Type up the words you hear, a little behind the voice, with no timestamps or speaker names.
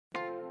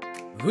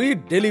we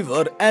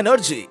deliver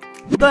energy.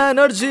 The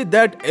energy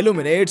that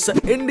illuminates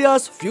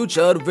India's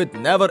future with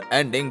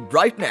never-ending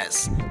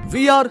brightness.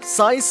 We are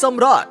Sai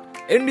Samrat,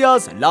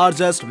 India's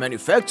largest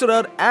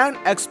manufacturer and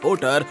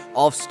exporter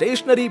of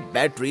stationary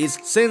batteries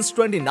since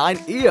 29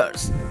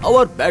 years.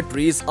 Our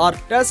batteries are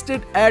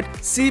tested at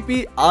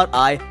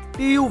CPRI,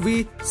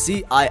 TUV,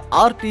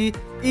 CIRT,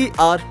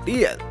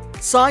 ERTL.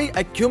 Sai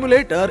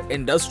Accumulator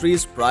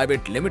Industries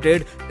Private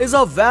Limited is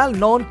a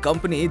well-known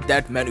company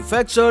that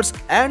manufactures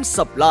and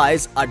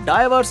supplies a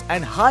diverse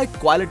and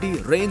high-quality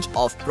range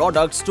of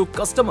products to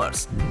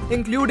customers,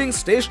 including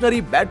stationary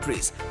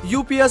batteries,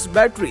 UPS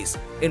batteries,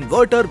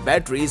 inverter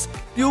batteries,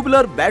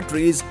 tubular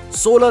batteries,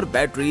 solar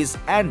batteries,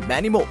 and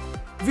many more.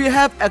 We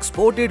have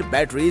exported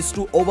batteries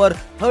to over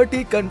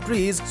 30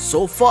 countries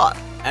so far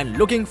and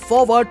looking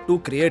forward to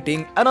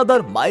creating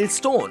another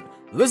milestone.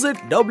 Visit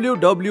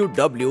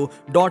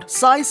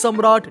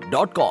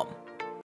www.saisamrat.com.